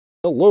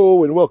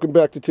Hello and welcome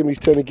back to Timmy's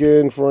 10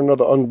 again for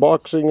another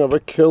unboxing of a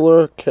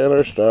killer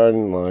Kenner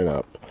starting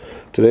lineup.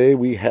 Today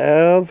we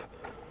have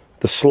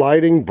the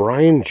sliding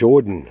Brian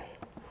Jordan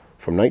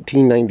from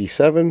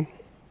 1997.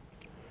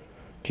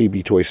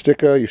 KB toy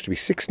sticker. Used to be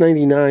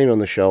 $6.99 on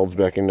the shelves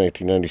back in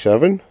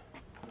 1997.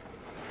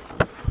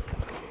 That's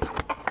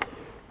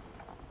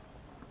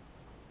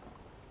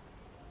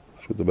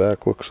what the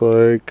back looks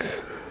like.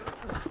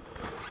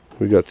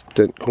 We got the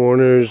dent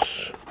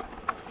corners.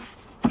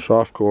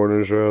 Soft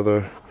corners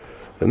rather,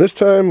 and this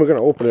time we're going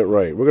to open it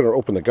right. We're going to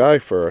open the guy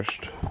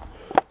first.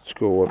 Let's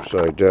go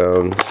upside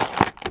down,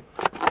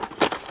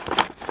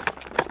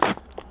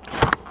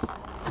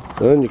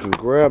 and then you can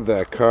grab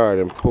that card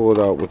and pull it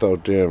out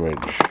without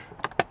damage.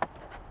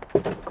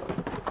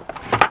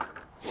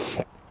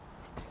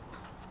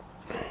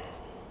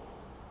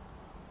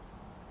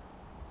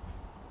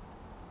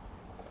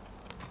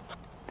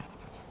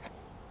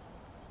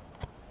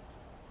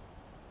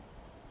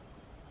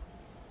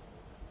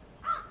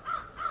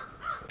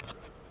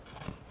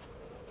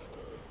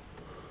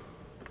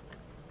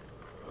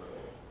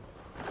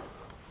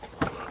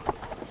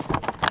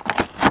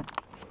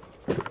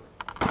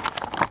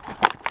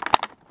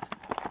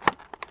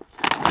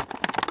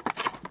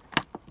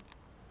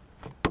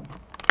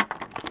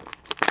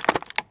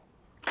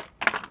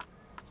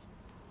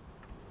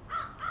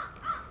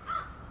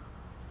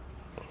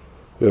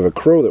 We have a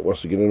crow that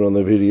wants to get in on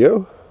the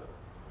video.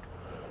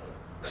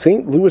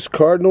 St. Louis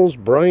Cardinals,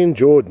 Brian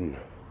Jordan.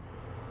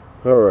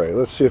 Alright,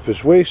 let's see if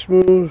his waist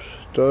moves.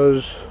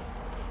 Does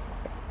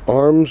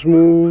arms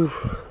move?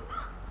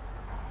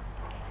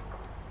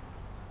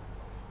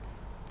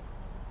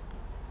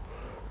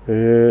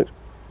 And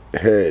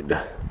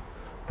head.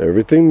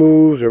 Everything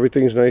moves,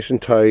 everything's nice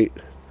and tight.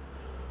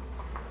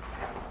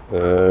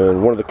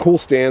 And one of the cool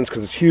stands,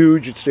 because it's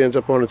huge, it stands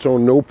up on its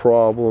own, no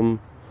problem.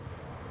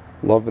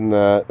 Loving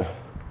that.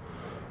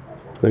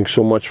 Thanks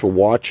so much for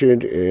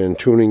watching and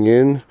tuning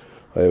in.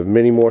 I have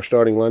many more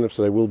starting lineups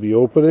that I will be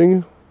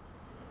opening.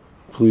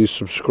 Please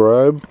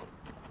subscribe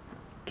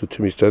to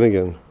Timmy's 10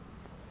 again.